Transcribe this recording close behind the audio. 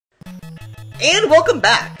And welcome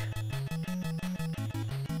back!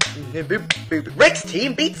 Rick's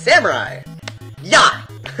team beats Samurai! Yeah!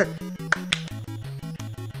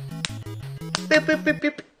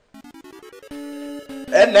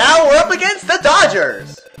 And now we're up against the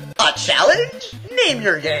Dodgers! A challenge? Name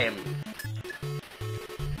your game!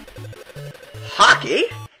 Hockey?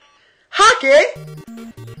 Hockey?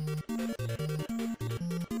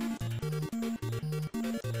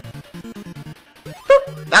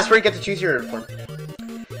 That's where you get to choose your uniform.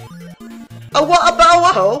 Oh, what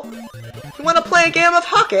about whoa? You want to play a game of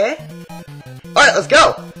hockey? Alright, let's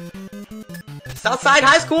go! Southside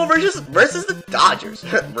High School versus the Dodgers.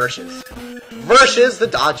 versus the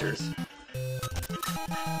Dodgers.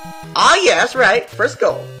 Ah, yes, right. First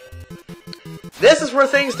goal. This is where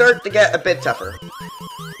things start to get a bit tougher.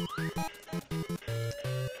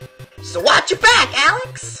 So watch your back,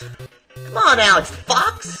 Alex! Come on, Alex the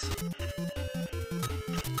Fox!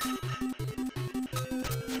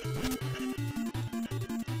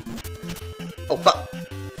 Oh, fuck.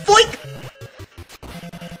 Foink!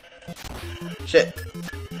 Shit.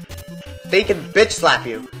 They can bitch slap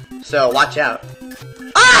you, so watch out.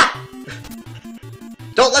 Ah!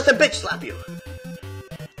 Don't let them bitch slap you.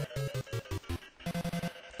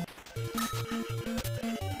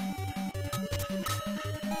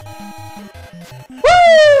 Woo!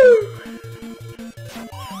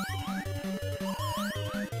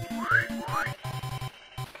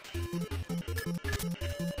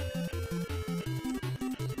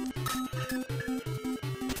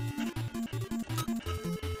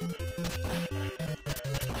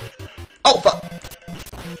 Oh, fuck!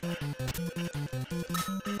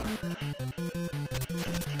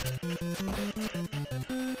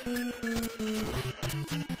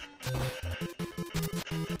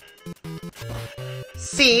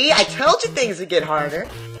 See, I told you things would get harder.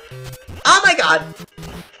 Oh my god!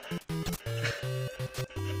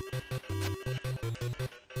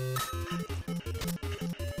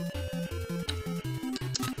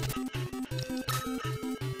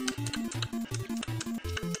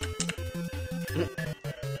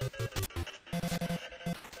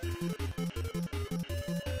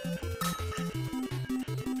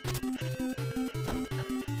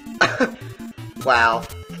 Wow.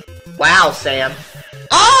 Wow, Sam.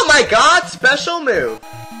 Oh my god, special move.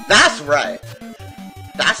 That's right.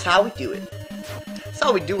 That's how we do it. That's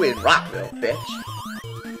how we do it in Rockville, bitch.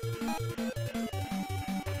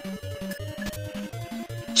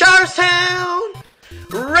 Charlestown!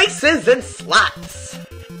 Races and slots.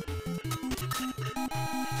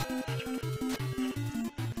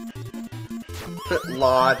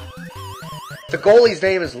 Lon. The goalie's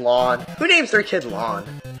name is Lon. Who names their kid Lon?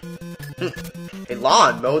 Hey,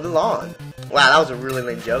 Lon, mow the lawn. Wow, that was a really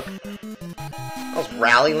lame joke. That was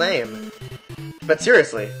rally lame. But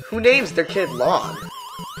seriously, who names their kid Lon?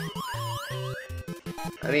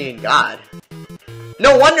 I mean, God.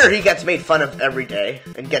 No wonder he gets made fun of every day,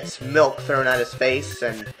 and gets milk thrown at his face,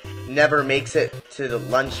 and never makes it to the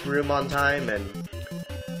lunchroom on time, and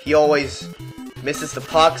he always misses the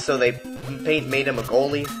puck, so they made him a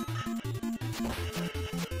goalie.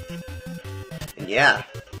 And yeah.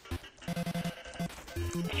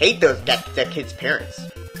 I hate that kid's parents.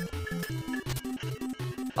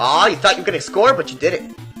 Aw, you thought you were gonna score, but you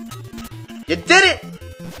didn't. You did it!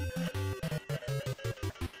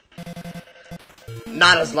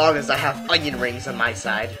 Not as long as I have onion rings on my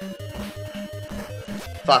side.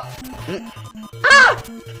 Fuck. Ah!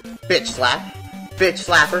 Bitch slap. Bitch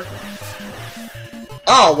slapper.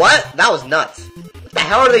 Oh, what? That was nuts. What the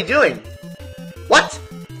hell are they doing? What?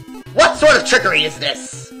 What sort of trickery is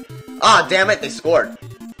this? Aw, damn it, they scored.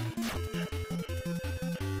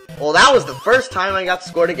 Well, that was the first time I got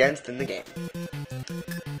scored against in the game.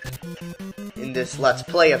 In this Let's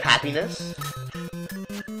Play of happiness.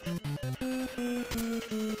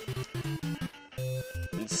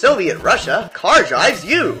 In Soviet Russia, car drives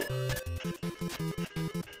you!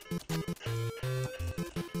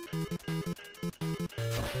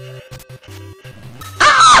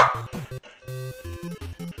 Ah!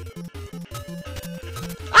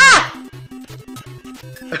 Ah!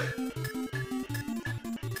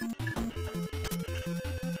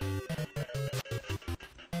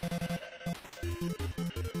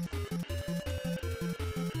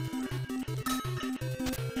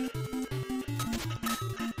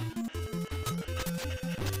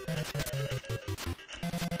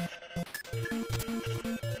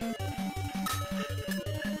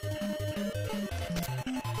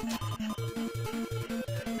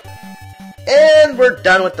 And we're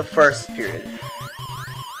done with the first period.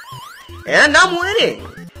 And I'm winning!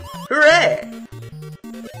 Hooray!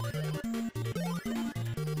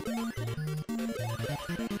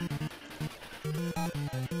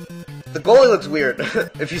 The goalie looks weird.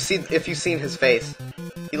 if you've seen his face,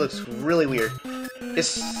 he looks really weird.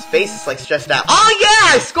 His face is like stressed out. Oh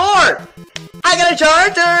yeah, I scored! I got a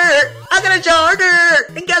charger! I got a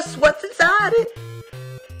charger! And guess what's inside it?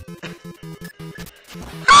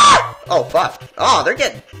 Ah! Oh fuck! Oh, they're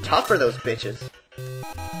getting tougher, those bitches.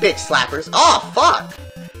 Bitch slappers. Oh fuck!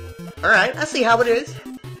 All right, I see how it is.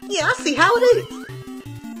 Yeah, I see how it is.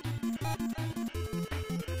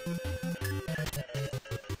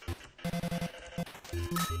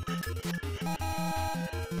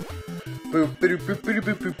 Boop, boop, boop, boop,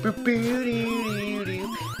 boop, boop, boop, boop, boop.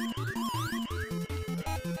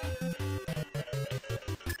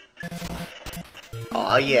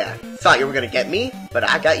 Aw, yeah. Thought you were gonna get me, but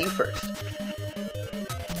I got you first.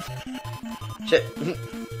 Shit.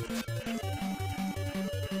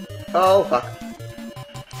 Oh, fuck.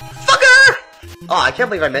 Fucker! Oh, I can't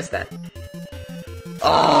believe I missed that.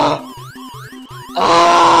 Oh!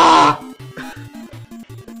 Oh!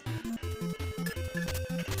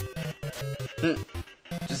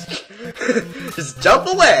 Just jump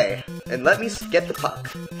away and let me get the puck.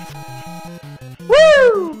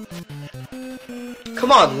 Woo!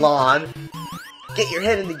 Come on, Lon. Get your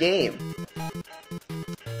head in the game.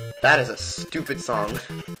 That is a stupid song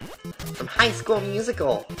from High School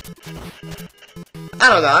Musical. I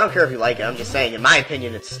don't know. I don't care if you like it. I'm just saying, in my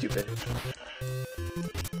opinion, it's stupid.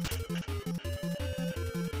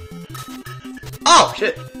 Oh,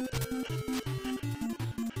 shit.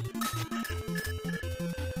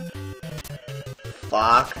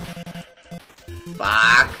 Fuck.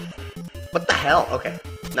 Fuck. What the hell? Okay.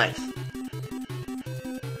 Nice.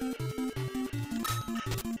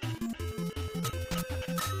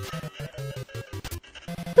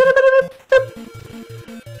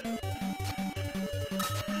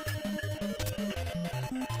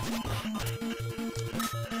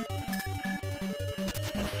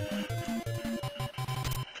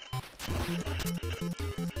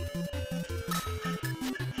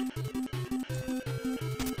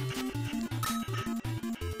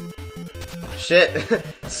 Shit.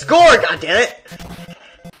 Score, goddammit!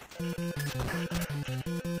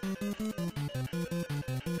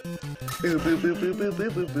 Boo boo boo boo boo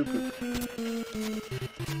boo boo boo boo.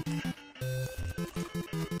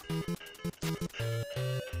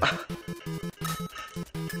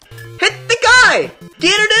 Hit the guy!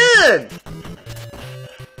 Get her done!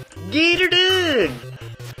 Get her done!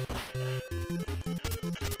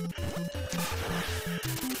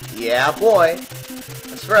 Yeah, boy.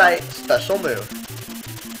 That's right, special move.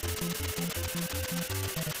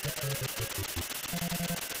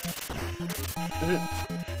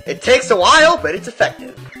 It takes a while, but it's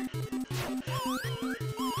effective.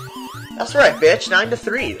 That's right, bitch.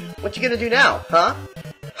 9-3. What you gonna do now, huh?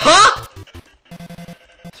 Huh?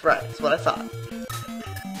 That's right. That's what I thought.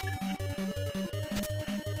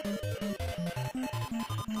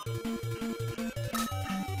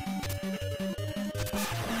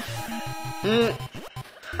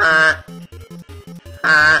 Ha.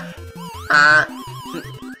 Ha. Ha.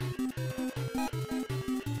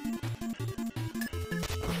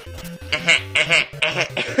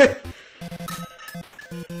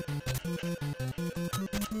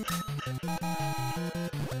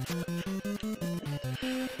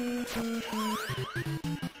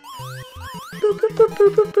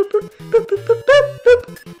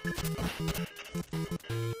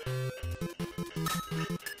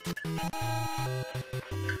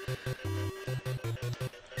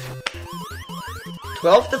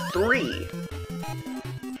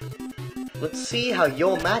 12-3. Let's see how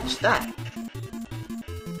you'll match that.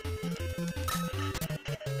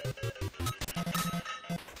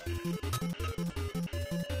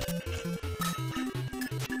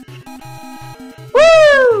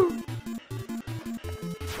 Woo!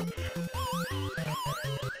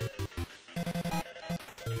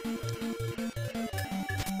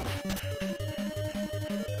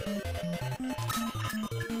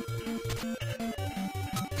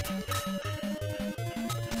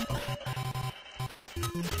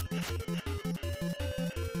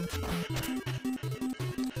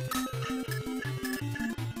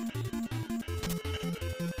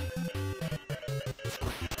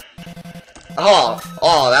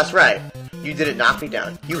 Oh, that's right. You didn't knock me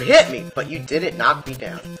down. You hit me, but you didn't knock me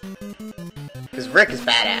down. Because Rick is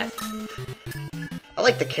badass. I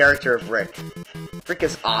like the character of Rick. Rick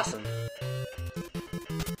is awesome.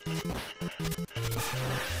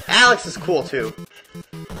 Alex is cool, too.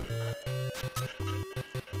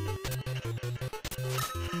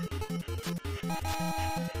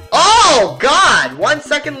 Oh, God! 1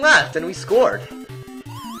 second left, and we scored.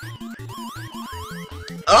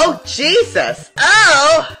 Oh, Jesus!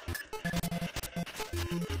 Oh!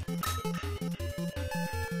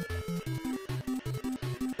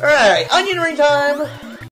 Alright, onion ring time!